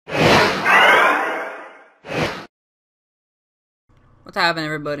What's happening,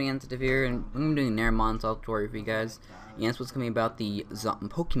 everybody? Anthony here, and I'm doing an Mod tutorial for you guys. And it's what's going to be about the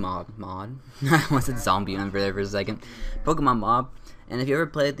Pokemob Mod. I almost said zombie over there for a second. Pokemob Mod. And if you ever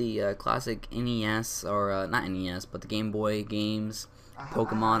played the classic NES, or not NES, but the Game Boy games,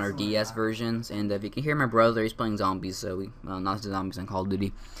 Pokemon or DS versions, and if you can hear my brother, he's playing zombies, so not zombies on Call of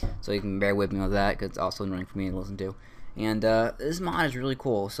Duty, so you can bear with me with that, because it's also annoying for me to listen to. And this mod is really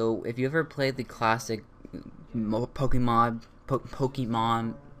cool. So if you ever played the classic Pokemon,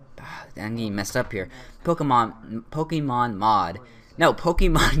 I'm getting messed up here. Pokemon Mod. No,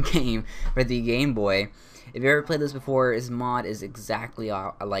 Pokemon game for the Game Boy. If you ever played this before, this mod is exactly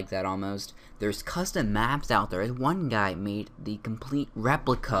like that almost. There's custom maps out there. One guy made the complete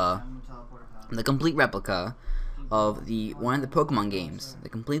replica of one of the Pokemon games. The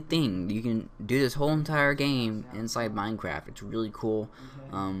complete thing. You can do this whole entire game inside Minecraft. It's really cool.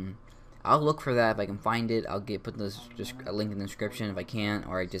 I'll look for that if I can find it. I'll put this just a link in the description if I can,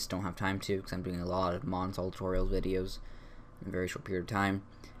 or I just don't have time to because I'm doing a lot of mod tutorials videos in a very short period of time,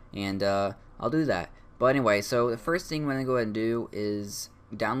 and I'll do that. But anyway, so the first thing we're gonna go ahead and do is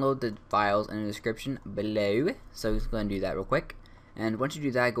download the files in the description below. So let's go ahead and do that real quick. And once you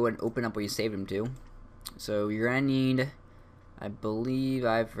do that, go ahead and open up where you saved them to. So you're gonna need, I believe,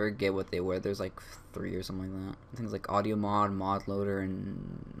 I forget what they were. There's like 3 or something like that. I think it's like Audiomod, Modloader,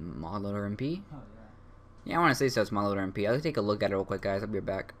 and ModloaderMP. Oh, yeah, I want to say so. It's ModloaderMP. I'll take a look at it real quick, guys. I'll be right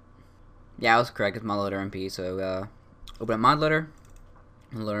back. Yeah, I was correct. It's ModloaderMP. So open up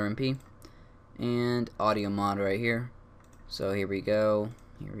ModloaderMP, and Audiomod right here. So here we go.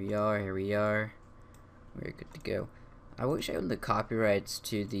 Here we are. We're good to go. I wish I owned the copyrights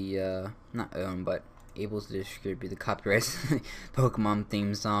to the not own, but able to distribute the copyrights Pokemon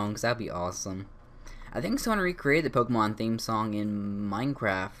theme songs. That'd be awesome. I think someone recreated the Pokemon theme song in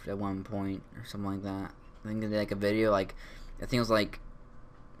Minecraft at one point or something like that. I think they did like a video, like I think it was like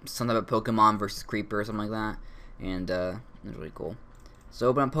something about Pokemon versus Creeper or something like that, and it was really cool. So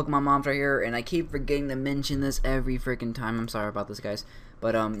open up Pokemon Mobs right here, and I keep forgetting to mention this every freaking time. I'm sorry about this, guys,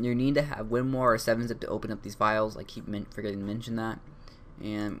 but you need to have Winmore or 7-zip to open up these files. I keep forgetting to mention that.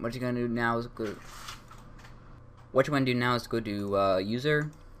 And what you're gonna do now is go to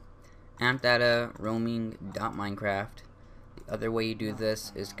user app data roaming.minecraft. The other way you do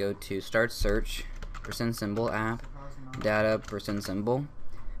this is go to start search %symbol app data %symbol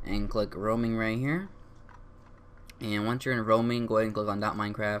and click roaming right here. And once you're in roaming, go ahead and click on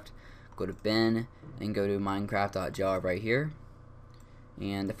 .minecraft, go to bin, and go to minecraft.jar right here.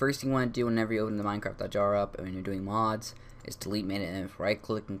 And the first thing you want to do whenever you open the minecraft.jar up and when you're doing mods is delete mineinf. Right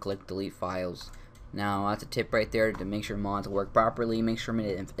click and click delete files. Now that's a tip right there to make sure mods work properly. Make sure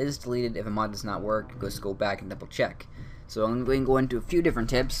mineinf is deleted. If a mod does not work, just go back and double check. So I'm going to go into a few different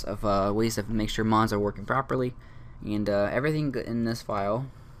tips of ways to make sure mods are working properly. And everything in this file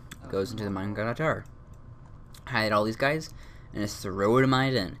goes into the minecraft.jar. Hide all these guys and just throw them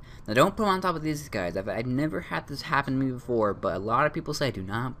in. Now don't put them on top of these guys. I've never had this happen to me before, but a lot of people say do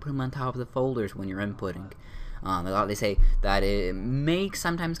not put them on top of the folders when you're inputting. They say that it may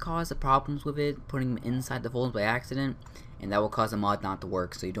sometimes cause the problems with it, putting them inside the folders by accident, and that will cause the mod not to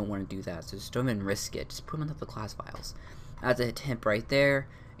work, so you don't want to do that. So just don't even risk it. Just put them on top of the class files. That's a tip right there,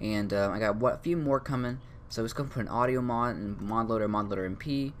 and I got a few more coming. So let's go put an Audiomod and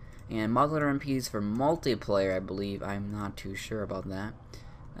ModloaderMP. And ModloaderMP is for multiplayer, I believe. I'm not too sure about that.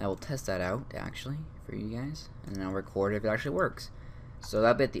 I will test that out, actually, for you guys, and then I'll record if it actually works. So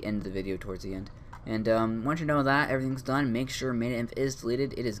that'll be at the end of the video, towards the end. And once you know that everything's done, make sure mineinf is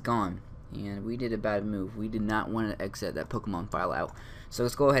deleted. It is gone, and we did a bad move. We did not want to exit that Pokemon file out. So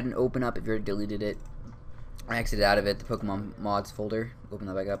let's go ahead and open up, if you already deleted it or exited out of it, the Pokemon mods folder. Open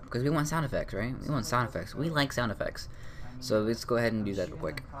that back up because we want sound effects, right? We want sound effects. We like sound effects. So let's go ahead and do that real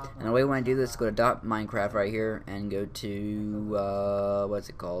quick. And the way we want to do this, go to .minecraft right here and go to what's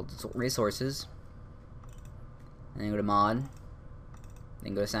it called? Resources. And then go to mod.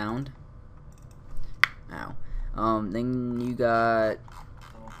 Then go to sound. Then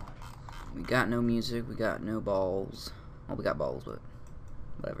we got no music, we got no balls. Well, we got balls, but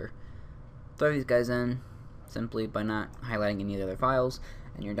whatever. Throw these guys in simply by not highlighting any of the other files,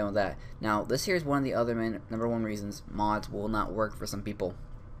 and you're done with that. Now, this here is one of the other number one reasons mods will not work for some people,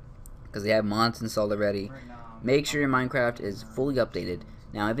 because they have mods installed already. Make sure your Minecraft is fully updated.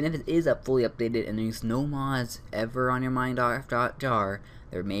 Now, even if it is fully updated and there's no mods ever on your Minecraft.jar,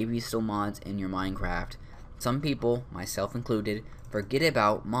 there may be still mods in your Minecraft. Some people, myself included, forget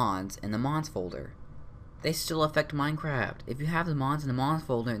about mods in the mods folder. They still affect Minecraft. If you have the mods in the mods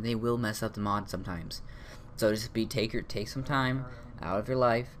folder, they will mess up the mods sometimes. So just take some time out of your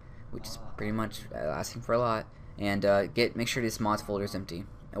life, which is pretty much asking for a lot, and make sure this mods folder is empty.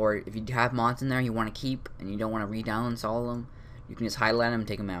 Or if you have mods in there you want to keep and you don't want to re-download install them, you can just highlight them and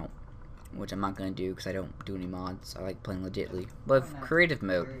take them out, which I'm not going to do because I don't do any mods. I like playing legitly. But creative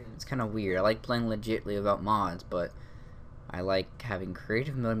mode, it's kind of weird. I like playing legitly without mods, but I like having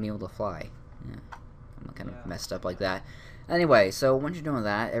creative mode and being able to fly. Yeah, I'm kind of messed up like that. Anyway, so once you're done with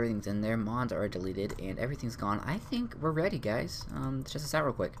that, everything's in there, mods are deleted, and everything's gone. I think we're ready, guys. Let's test this out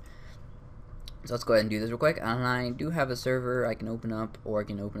real quick. So let's go ahead and do this real quick. And I do have a server I can open up, or I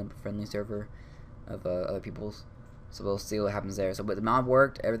can open up a friendly server of other people's. So we'll see what happens there. So, but the mod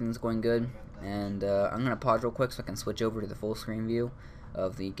worked, everything's going good, and I'm gonna pause real quick so I can switch over to the full screen view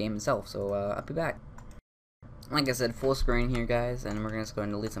of the game itself. So I'll be back. Like I said, full screen here, guys, and we're gonna just go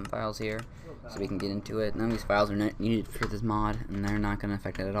and delete some files here so we can get into it. None of these files are needed for this mod, and they're not gonna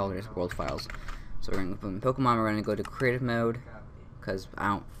affect it at all. They're just world files. So we're gonna put in Pokemon. We're gonna go to creative mode because I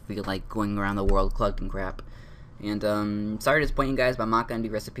don't feel like going around the world collecting crap. And sorry to disappoint you guys, but I'm not going to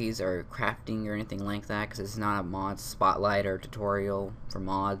do recipes or crafting or anything like that because it's not a mod spotlight or tutorial for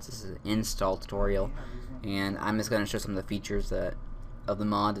mods. This is an install tutorial, and I'm just going to show some of the features of the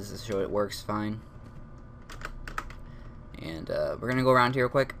mod. This is to show it works fine. And we're going to go around here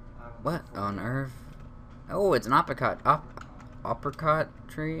real quick. What on earth? Oh, it's an apricot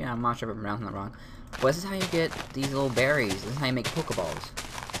tree. I'm not sure if I'm pronouncing that wrong. But this is how you get these little berries. This is how you make Pokeballs.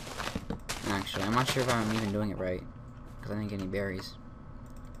 Actually, I'm not sure if I'm even doing it right because I didn't get any berries.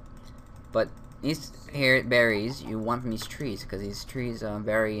 But these here berries you want from these trees because these trees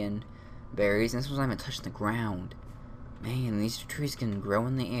vary in berries, and this one's not even touching the ground. Man, these trees can grow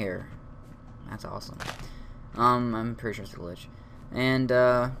in the air. That's awesome. I'm pretty sure it's a glitch. And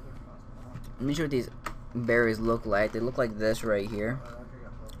let me show you what these berries look like. They look like this right here.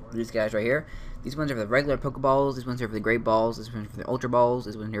 These guys right here. These ones are for the regular Pokeballs, these ones are for the Great Balls, these ones are for the Ultra Balls,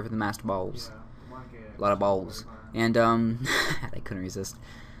 these ones are for the Master Balls. A lot of balls. And, I couldn't resist.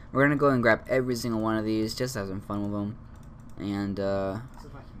 We're gonna go and grab every single one of these, just to have some fun with them. And,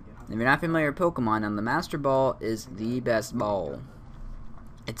 if you're not familiar with Pokemon, the Master Ball is the best ball.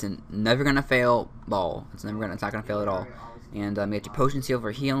 It's a never gonna fail ball. It's not gonna fail at all. And you get your potion seal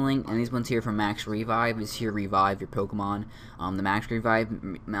for healing, and these ones here for max revive. These here revive your Pokemon. The max revive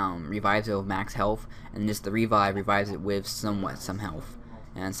revives it with max health, and just the revive revives it with some health.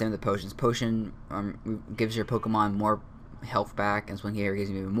 And same with the potions. Potion gives your Pokemon more health back, and this one here gives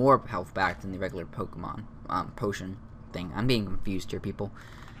you even more health back than the regular Pokemon potion thing. I'm being confused here, people.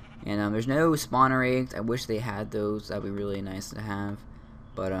 And there's no spawner eggs. I wish they had those. That'd be really nice to have.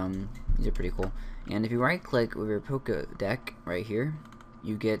 But these are pretty cool. And if you right click with your Pokedeck right here,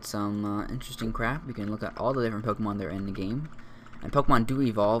 you get some interesting crap. You can look at all the different Pokemon that are in the game. And Pokemon do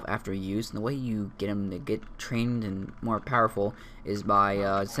evolve after use, and the way you get them to get trained and more powerful is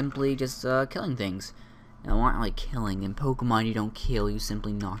by simply just killing things. Now, not really killing. In Pokemon, you don't kill, you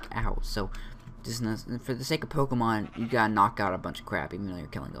simply knock out. So, just for the sake of Pokemon, you gotta knock out a bunch of crap, even though you're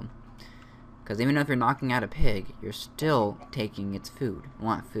killing them. Because even if you're knocking out a pig, you're still taking its food.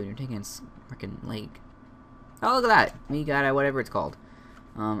 Well, not food, you're taking its freaking leg. Oh, look at that! We got whatever it's called.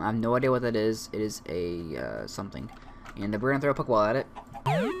 I have no idea what that is. It is a something. And we're gonna throw a Pokeball at it.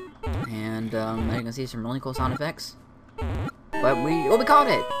 And as you can see, some really cool sound effects. But we caught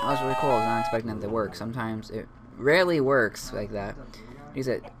it! That was really cool. I was not expecting that to work. Sometimes it rarely works like that. You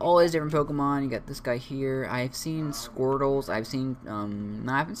got all these different Pokemon. You got this guy here. I've seen Squirtles. I've seen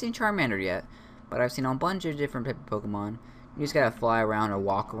no, I haven't seen Charmander yet, but I've seen a bunch of different type of Pokemon. You just gotta fly around or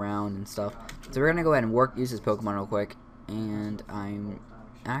walk around and stuff. So we're gonna go ahead and use this Pokemon real quick. And I'm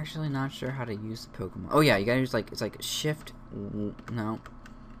actually not sure how to use the Pokemon. Oh yeah, you gotta use it's like Shift. No,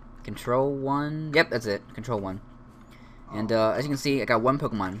 Control 1. Yep, that's it. Control 1. And as you can see, I got one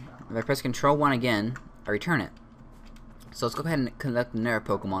Pokemon. If I press Control 1 again, I return it. So let's go ahead and collect another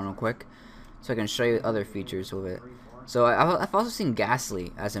Pokemon real quick, so I can show you other features of it. So I've also seen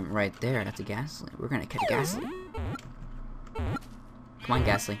Ghastly, as in right there. That's a Ghastly. We're gonna catch Ghastly. Come on,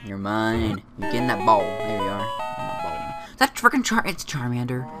 Ghastly, you're mine. You're getting that ball. There you are. That's freaking It's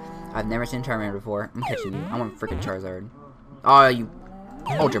Charmander. I've never seen Charmander before. I'm catching you. I want freaking Charizard. Oh, you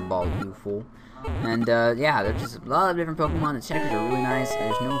Ultra Ball, you fool. And yeah, there's just a lot of different Pokemon. The checkers are really nice. And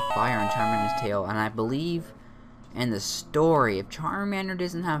there's no fire on Charmander's tail, and I believe in the story, if Charmander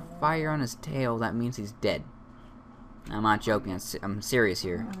doesn't have fire on his tail, that means he's dead. I'm not joking. I'm serious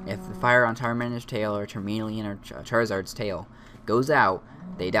here. If the fire on Charmander's tail or Charmeleon or Charizard's tail goes out,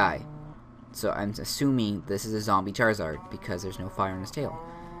 they die. So I'm assuming this is a zombie Charizard because there's no fire on his tail.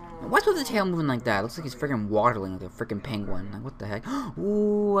 What's with the tail moving like that? It looks like he's freaking waddling like a freaking penguin. Like, what the heck?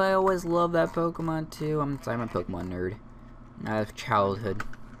 Ooh, I always love that Pokemon too. I'm a Pokemon nerd. Not a childhood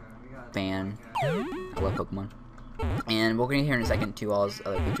fan. I love Pokemon. And we're going to hear in a second to all his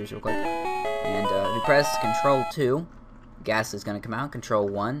other features real quick. And if we press Control 2, Gas is going to come out. Control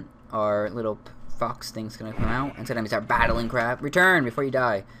 1, our little fox thing's going to come out. And sometimes we start battling crap. Return before you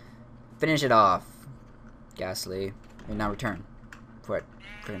die. Finish it off. Ghastly. And now return. Before it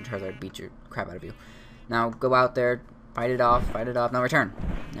freaking Charizard beat your crap out of you. Now go out there. Fight it off. Fight it off. Now return.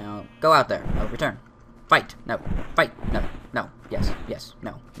 Now go out there. No, return. Fight. No. Fight. No. No. Yes. Yes.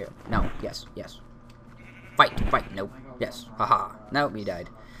 No. Here. No. Yes. Yes. Fight. Fight. Nope. Yes. Haha. Nope. He died.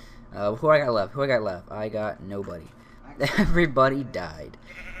 Who I got left? Who I got left? I got nobody. Everybody died.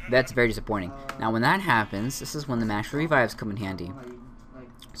 That's very disappointing. Now when that happens, this is when the max revives come in handy.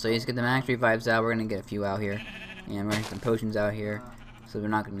 So you just get the max revives out. We're gonna get a few out here, and we're gonna get some potions out here. So we're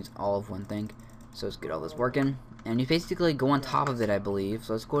not gonna use all of one thing. So let's get all this working. And you basically go on top of it, I believe.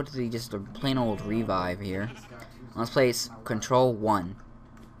 So let's go to the just a plain old revive here. Let's place Control 1.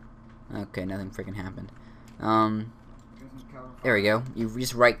 Okay, nothing freaking happened. There we go. You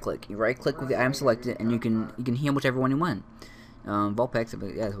just right click. You right click with the item selected, and you can heal whichever one you want. Vulpix,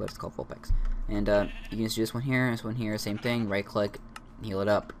 yeah, that's what it's called, Vulpix. And you can just do this one here, same thing. Right click, heal it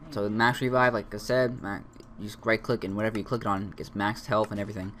up. So the max revive, like I said, you just right click, and whatever you click it on gets max health and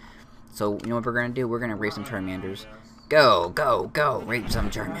everything. So you know what we're gonna do? We're gonna raise some Charmanders. Go, go, go! Raise some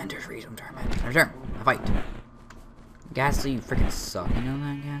Charmanders. Raise some Charmanders. Return. Fight. Ghastly, you freaking suck. You know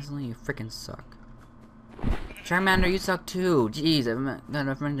that, Ghastly? You freaking suck. Charmander, you suck too. Jeez, I've got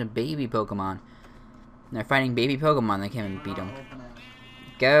a friend of baby Pokemon. They're fighting baby Pokemon. They can't even beat them.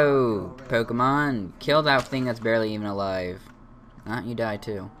 Go, Pokemon. Kill that thing that's barely even alive. You die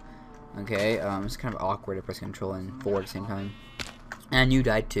too. Okay, it's kind of awkward to press Control and 4 at the same time. And you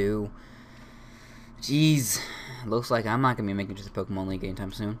died too. Jeez. Looks like I'm not going to be making just a Pokemon League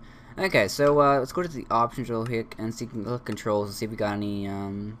anytime soon. Okay, so let's go to the options real quick and see look controls and see if we got any.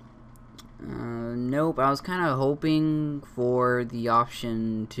 Nope. I was kind of hoping for the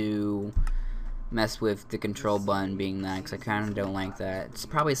option to mess with the control button being that, because I kind of don't like that. It's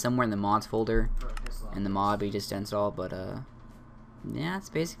probably somewhere in the mods folder, in the mod we just installed, but yeah, that's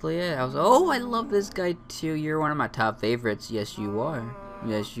basically it. Oh, I love this guy too. You're one of my top favorites. Yes, you are.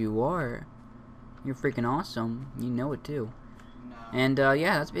 Yes, you are. You're freaking awesome. You know it too. And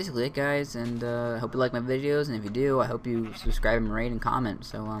yeah, that's basically it, guys. And I hope you like my videos. And if you do, I hope you subscribe and rate and comment.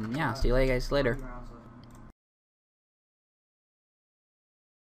 So yeah, see you later, guys. Later.